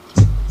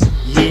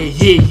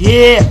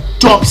Yeah,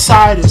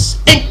 Darksiders,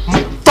 ain't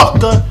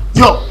motherfucker.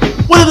 Yo,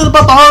 what is it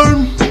about the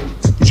home?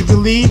 Would you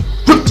believe?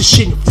 Rip the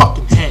shit in your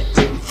fucking head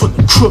from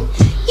the crook.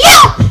 Yo,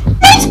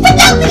 thanks for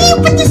not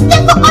leaving with this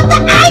nigga on the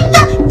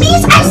island.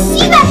 Because I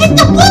see that hit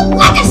the book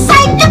like a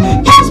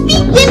signer. Pass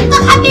me with the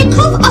honey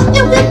proof of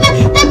the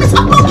women. That was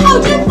up on how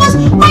you was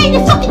right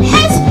in fucking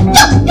heads.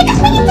 Yo, niggas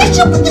when you bitch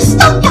up with the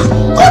stone, yo.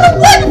 Go to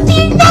war to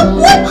feed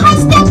no wood. High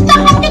step the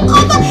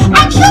undercover.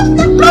 I killed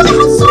the blow the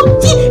house so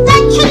deep. Now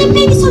I killed it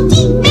baby so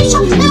deep. Make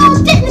sure they all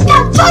didn't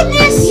got join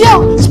this.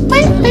 Yo,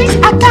 spray face,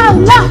 I got a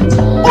lot.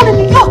 On in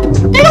New York,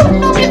 they don't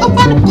know me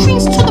around the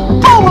Queens to the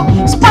power.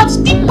 Spots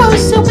deep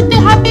person with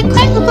their high big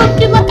claim.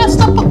 Looking like I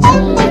stop a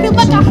own moving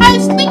like a high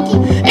sneaky.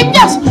 And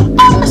yes,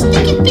 I'm a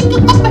sneaky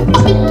thinker of my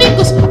fucking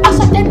fingers. I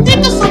saw that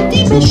nigga so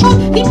deep and short,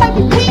 he might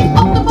be green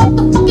off the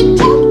motherfucking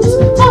toothpaste.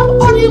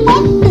 Robber only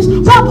one this,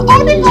 robber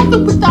only love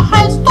it with the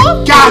highest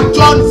thought. God,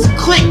 Jordan's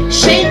click,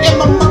 shame in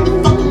my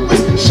motherfucking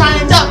wrist,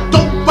 shining up.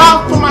 Don't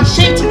bow for my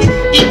shame to me.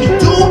 If you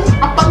do,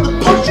 I'm about to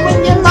punch you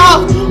in your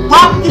mouth.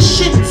 Rob your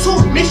shit too.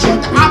 Make sure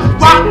that I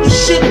rob your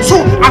shit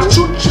too. I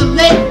shoot your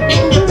leg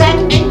in your back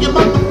and your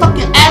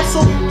motherfucking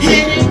asshole.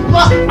 Hit it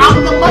up.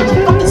 I'm the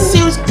motherfucking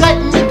serious gut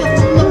nigga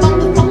from the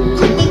motherfucking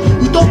Brooklyn.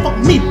 You don't fuck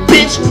me,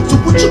 bitch. So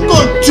what you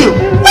gonna do?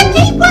 When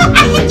they want,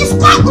 I hit the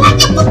spot like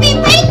it would be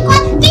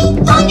bacon.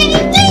 Ding dong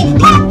anything,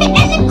 pop it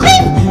in the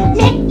clip.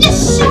 Make this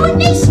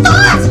shooting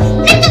stars.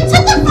 Make it to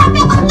the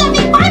fabric of the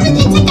requirement.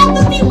 They take out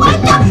the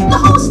rewinder. The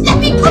whole step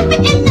be put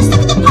it in the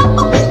stuff of the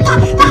papa winter.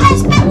 The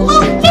highest back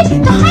will fit,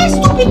 the highest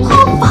will be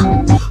cover.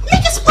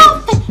 Make it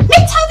profit,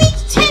 make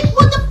TWDT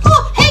on the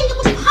floor. Hang it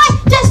with high,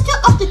 that's still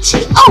of the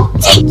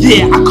TWDT.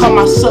 Yeah, I call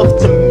myself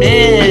the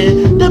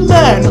man. The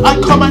man, I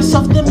call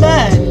myself the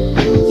man.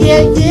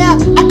 Yeah,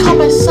 I call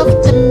myself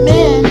the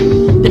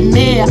man. The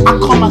man, I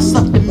call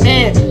myself the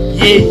man.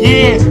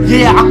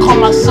 Yeah, I call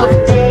myself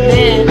the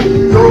man.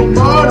 No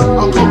man,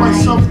 I call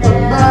myself the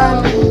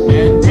man.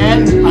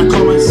 And I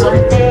call myself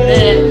the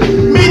man.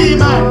 Mini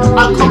man,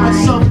 I call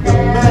myself the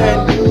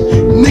man.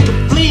 Nigga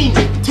fleeing,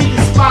 take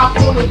a spot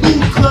on a new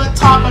cut,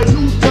 top a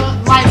new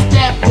cut,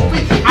 lifestyle for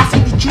it. I see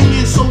the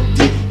juniors so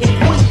deep in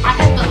points. I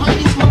had to hunt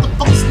these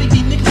motherfuckers,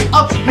 sleepy niggas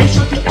up. Make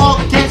sure they all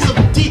dance up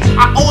deep.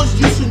 I always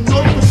used to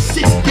know the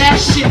 6 gas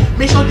shit.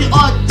 Make sure they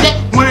all dead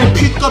when I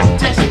pick up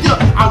that still.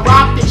 I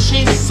rob that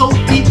shit so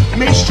deep.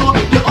 Make sure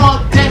they all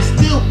dead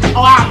still.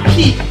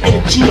 R.I.P. and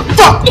the Gina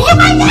fuck. Here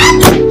I am,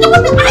 the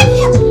woman I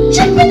am.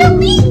 Jumping on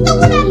me, the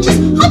one I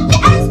just hugged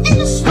your ass in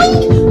the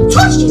swing.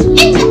 Torch you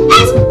in the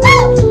ass,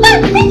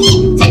 but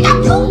Ricky, take out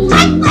two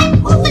like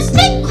over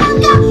snake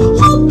conga.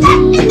 Hold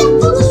back in the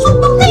full of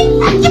super lean.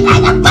 You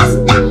better bust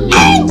that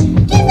aim.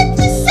 Give it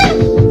to Sim.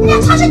 Now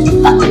Tasha,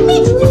 you fuck with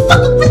me. You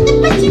fucking with the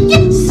bitch, you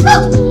get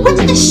smoked with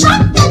the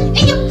shotgun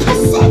in your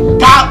pussy.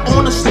 God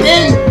on a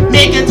stem,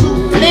 make it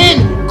too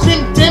thin.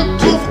 Clean them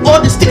proof or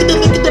the stick of the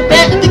lick of the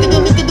bag. Lick of the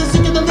lick of the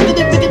stick of the lick of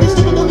the big of the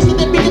stick of the lick of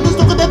the big of the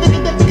stick of the lick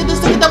of the big of the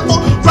stick of the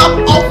full rub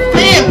off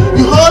fam.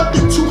 You heard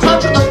the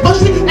 200 of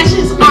Bushby? That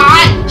shit is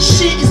alright.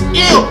 Shit is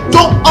ill.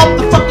 Don't up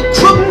the fucking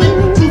Brooklyn.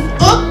 Move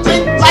up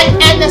like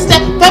and that's that.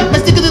 Pepper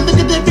stick of the lick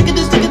of the big of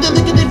the stick of the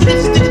lick of the big of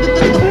the stick of the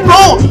lick of the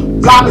floor.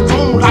 Blah blah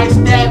don't like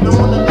stabbing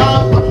on the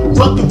lava.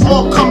 Rugged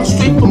wall coming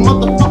straight from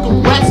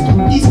motherfucking west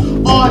and east.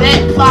 All that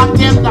clock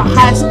them the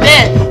high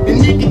stand. The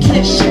nigga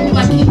can't shoot me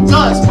like he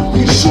does.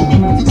 You shoot me,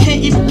 you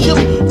can't even kill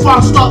me. Before I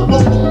start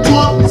rolling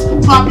darkness,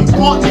 probably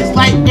darkness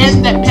like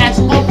end that pass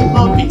over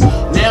love me.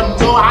 Let them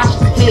know I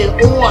should head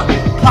on.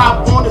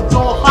 Pop on the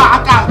door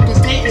hard. I got a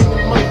good day in the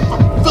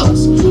motherfucking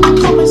Phillips. I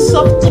call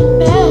myself the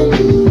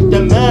man. The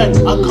man,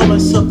 I call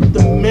myself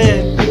the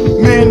man.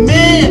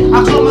 Man, I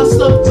call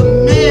myself the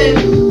man.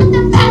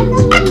 The man,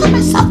 I call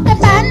myself the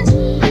man.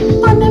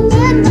 On the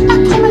man, I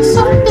call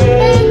myself the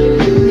man.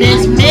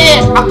 Man's man,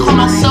 I call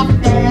myself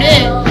the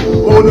man.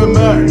 On the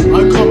man,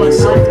 I call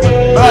myself the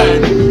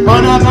man.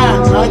 On the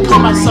man, I call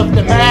myself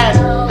the man.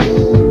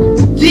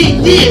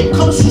 Yeah,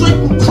 come straight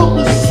from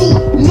Crooklyn Suit.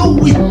 You know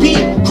we be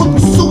Crooklyn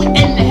Suit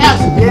in the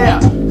house. Yeah,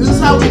 this is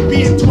how we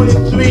be in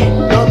 23. You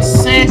know what I'm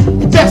saying?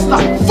 You best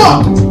not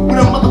fuck with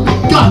a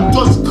motherfucker gun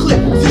does clip.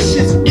 This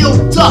shit's ill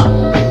up.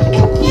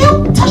 And you,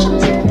 Tasha,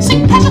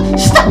 St. Patrick,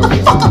 step the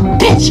fuck up,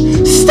 bitch.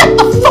 Step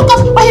the fuck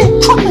up right here in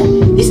Brooklyn.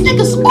 These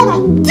niggas on a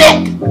dick.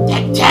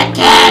 Dick.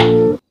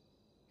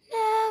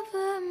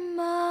 Never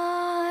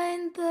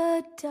mind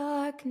the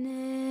darkness.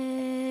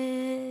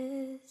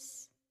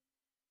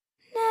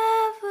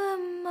 Never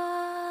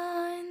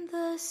mind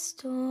the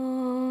storm.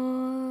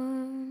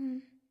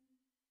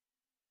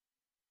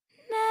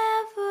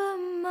 Never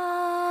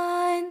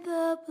mind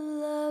the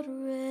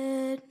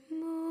blood-red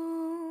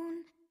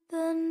moon.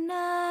 The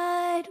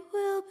night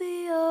will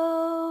be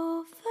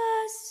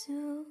over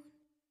soon.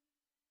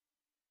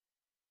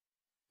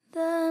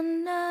 The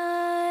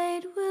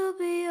night will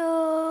be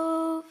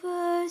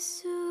over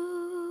soon.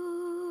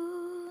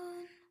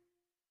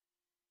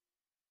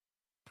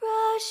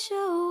 Brush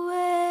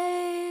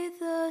away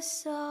the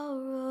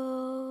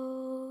sorrow.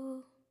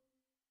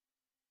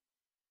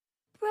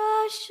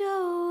 Brush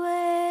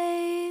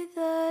away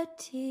the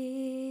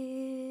tears.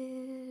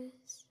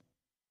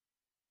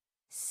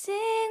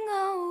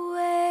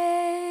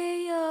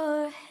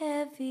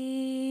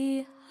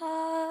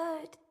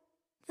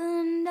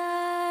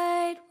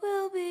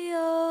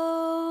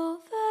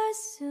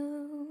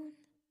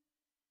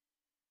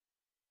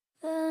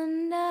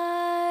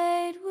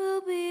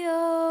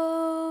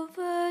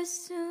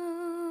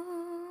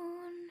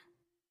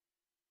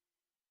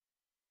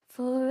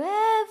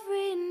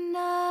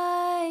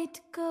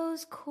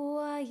 grows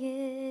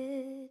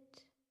quiet,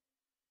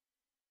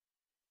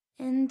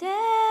 and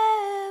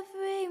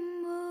every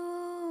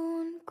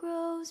moon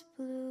grows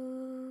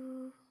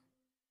blue.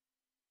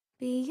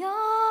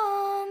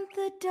 Beyond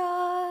the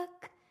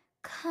dark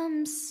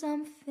comes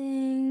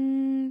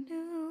something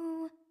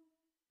new.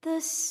 The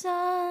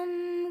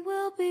sun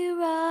will be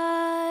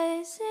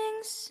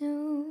rising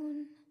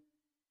soon.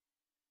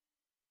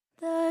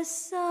 The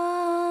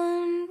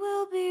sun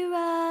will be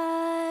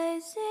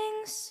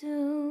rising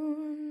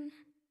soon.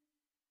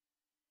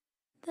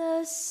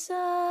 The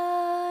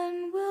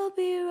sun will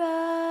be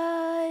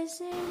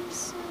rising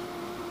soon.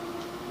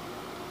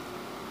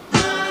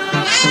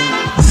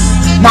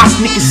 Knock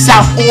niggas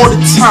out all the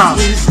time.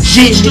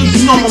 Yeah, nigga,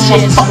 you know my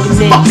motherfucking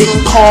name, big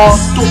car.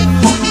 Don't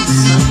fuck with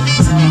son.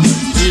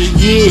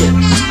 Yeah,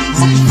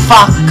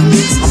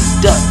 motherfuckers.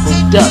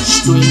 I'm duck,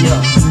 straight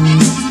up.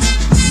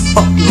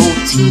 Fuck the whole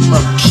team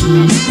up,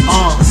 kid.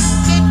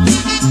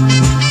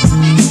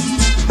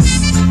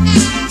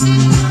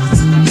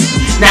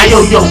 Now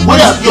yo,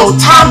 what up, yo?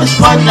 Time is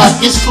running up,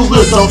 it's for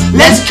real though.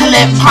 Let's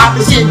collect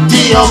poppers and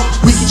deal.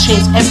 We can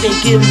change everything,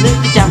 get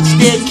lifted down the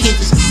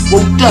staircases.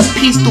 Woke up,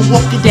 peace to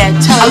walking that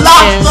tongue. A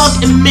lot of thugs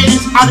and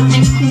millions out of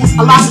things cool.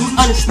 A lot of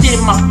them understand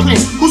my plan.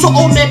 Who's an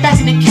old man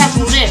back in the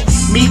castle there?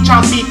 Me,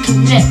 John B.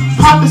 Connect.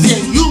 Poppers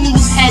and you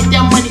lose, had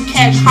that money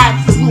cash high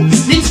for the roof.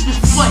 Niggas be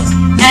foot,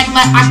 act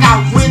like I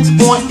got wins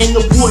on in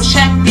the war.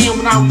 Shack in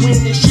when I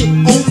win this shit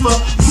over.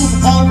 Proof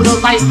over the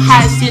light,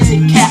 high in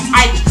the cat.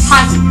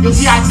 Your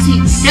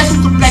DIT, guess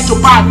who's the black your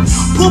body?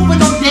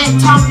 Pooping on that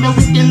time, man,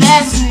 with the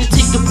last and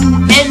take the food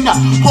and the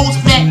hoes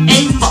back,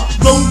 Ava,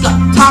 longer,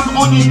 time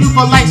on your new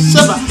like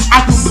silver.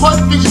 I do put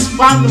visions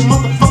round the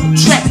motherfucking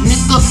track,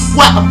 nigga.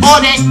 What? I'm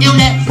all that ill,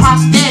 that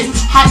prosthetic.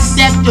 High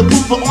step the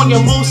pooper on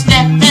your most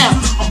step down.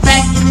 I'm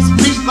back in this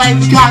bitch like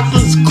God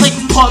does click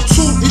part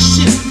 2. This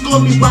shit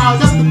gonna be wild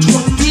up to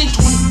 23,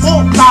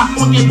 24. Plot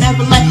on your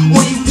level like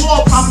on your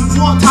wall, probably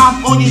one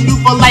time on your new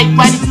like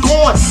right it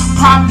gone.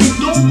 Probably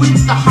do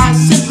with the high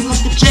signal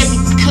like a Jerry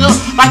kill,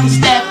 like a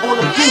stab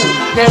on a fool.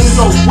 There we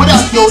go, what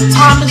up, yo?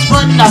 Time is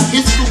running up,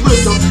 it's for real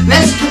though.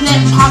 Let's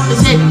connect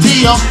poppers and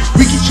deal.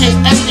 We can change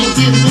everything,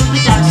 get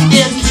lifted out of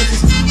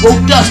staircases.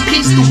 Woke up,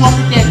 peace to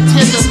walking that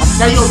tender.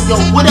 Now yo,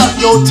 what up,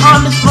 yo?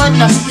 Time is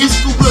running up, it's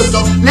for real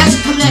though. Let's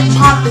connect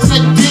poppers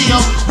and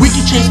deal. We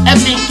can change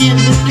everything, get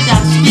lifted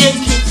out of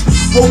staircases.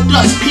 Woke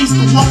up, peace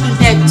to walking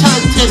that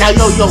tender. Now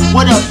yo,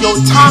 what up, yo?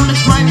 Time is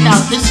running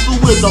out, it's for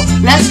real though.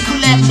 Let's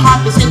collect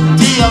poppers and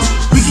deal.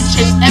 We can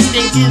change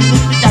everything, get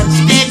lifted out of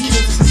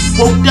staircases.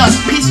 Woke up,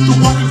 peace to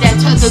walking that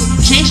tenders.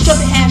 Change your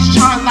hands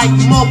shine like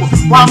marble.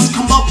 Rhymes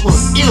come up with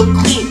ill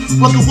clean.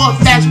 Working one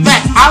fast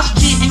back. Our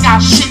G ain't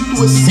got shit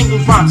through a single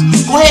rhymes.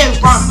 Go ahead,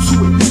 rhyme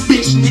to it,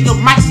 bitch, nigga.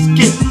 Mics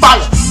get fire.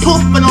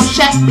 Pooping on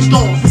shack with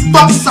on.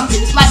 Fuck sucker,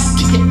 it's like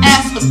kicking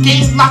ass a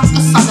game like a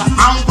sucker.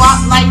 I don't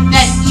rock like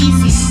that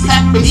easy.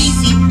 Pack but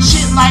easy.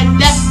 Shit like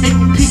that make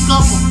me pick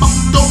up a fuck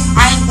dope.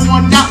 I ain't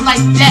going out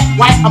like that.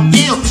 Why I'm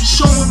ill.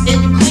 Showing in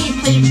the clean.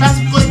 Play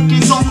basketball,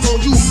 get on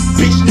you,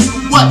 bitch, nigga.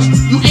 What?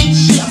 You ain't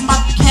shit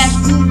about the cash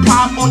food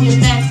pop on your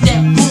mask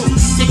that boom.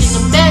 Taking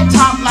the bad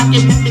top like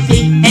it never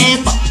they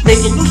ever.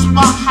 Making new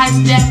spot high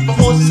stack for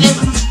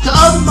 07. The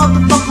other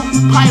motherfucker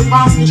who probably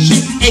round this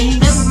shit. And he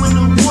never win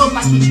the war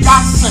like he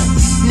got some.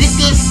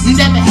 Nigga, you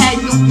never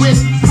had no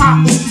wrist.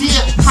 Pop oh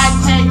dear, high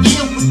clad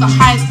ear with the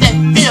highest that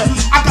fear.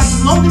 I got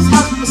the longest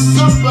house for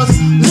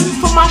suburbs. Living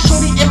for my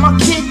shorty and my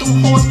kid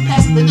don't horse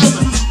past the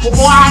river. But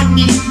all I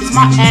need is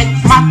my egg,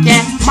 my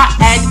gas, my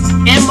egg,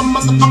 and my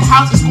motherfucking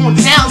house is going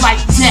down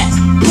like that.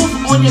 Proof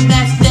on your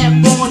mask that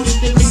born is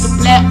they make the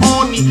black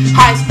on me.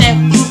 High stack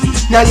movie.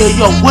 Now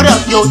yo, what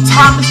up, yo?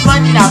 Time is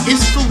running out,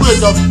 it's for real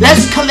though.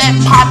 Let's collect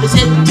poppers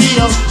and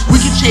deal. We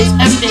can chase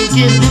everything,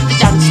 get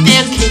lifted down the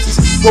staircases.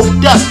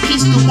 Woke up,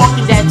 peace to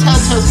walking that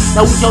telltales.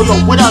 Now yo,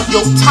 what up, yo?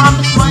 Time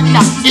is running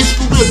out, it's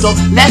for real though.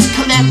 Let's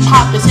collect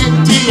poppers and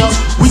deal.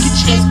 We can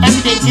chase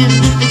everything, get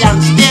lifted down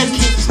the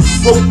staircases.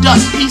 Woke up,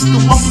 peace to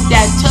walking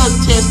that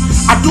telltales.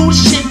 I do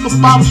shit for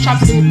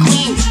barbershops and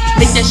clean.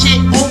 Make that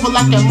shit over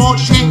like a more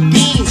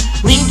trending.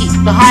 Ringy,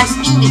 the high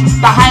stingy,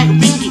 the high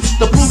ringy.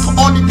 The proof for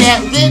all of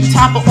that red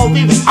top of all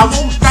baby. I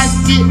won't try to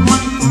get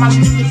money from my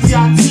nigga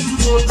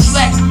TWDT on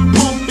track.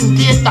 Proof and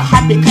did the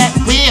hyper cat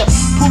rare.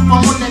 Proof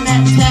on the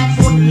map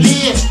tap on the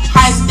lid.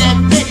 High step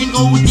fit and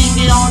go ding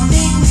it on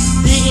ding.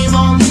 Ding it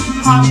on me,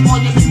 pop on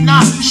your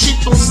knob. Shit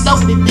don't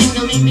stop it,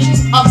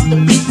 ding-a-ling-ding up the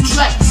beat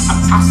track.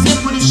 I said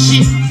for this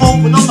shit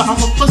over and over. I'm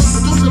a first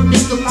producer,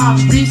 make a lot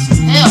of beats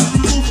in hell.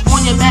 Proof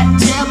on your back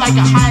tail like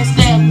a high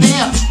step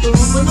layer. The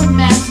room with the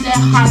mask that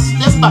high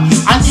stepper.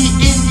 I need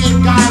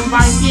Indian guy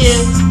right here.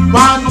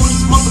 Riding on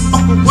these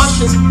motherfucking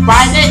Russians.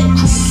 Right at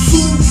Kusu.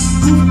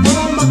 Proof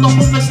on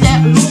motherfuckers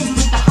that loom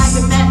with the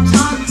hyper back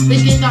time.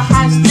 Making the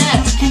high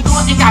step. Can't go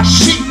ain't got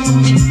shit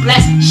on me.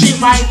 Black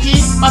shit right here.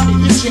 About to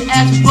hit your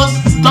ass bust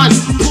done.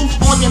 Proof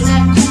on your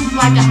back proof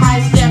like a high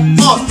step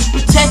up.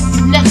 Protect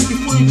your neck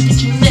before you get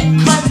your neck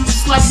cut.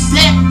 It's like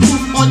that.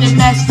 Proof on your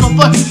mask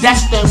cover.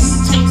 That's the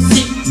routine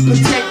shit.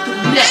 Protect the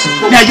neck.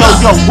 Now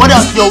yo, what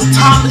up, yo?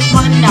 Time is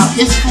running out. now,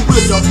 it's for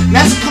real though.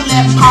 Let's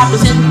collect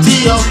poppers and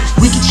deal.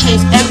 We can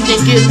change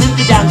everything, get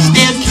lifted down the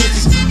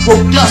staircases.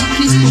 Woke up,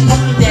 peaceful,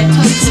 walking that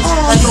touch.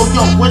 Like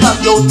yo, what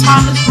up, yo?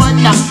 Time is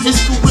running out,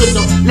 it's for real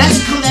though. Let's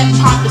collect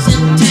poppers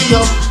and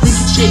deal. We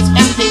can change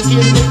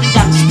everything, get lifted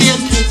down the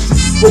staircases.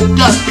 Woke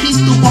up,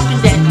 peaceful, walking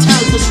that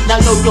touch.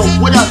 Now yo,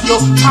 what up, yo?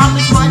 Time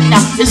is running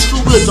out, it's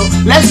for real though.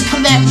 Let's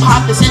collect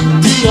poppers and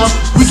deal.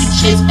 We can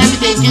change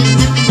everything, get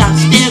lifted down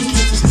the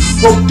staircases.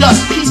 Woke up,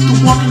 peaceful,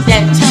 walking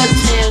that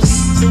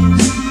telltales.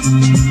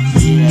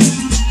 Yeah,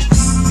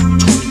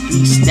 20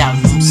 beats out,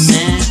 you know what I'm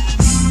saying?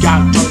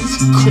 Got guns,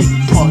 click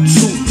part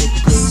 2.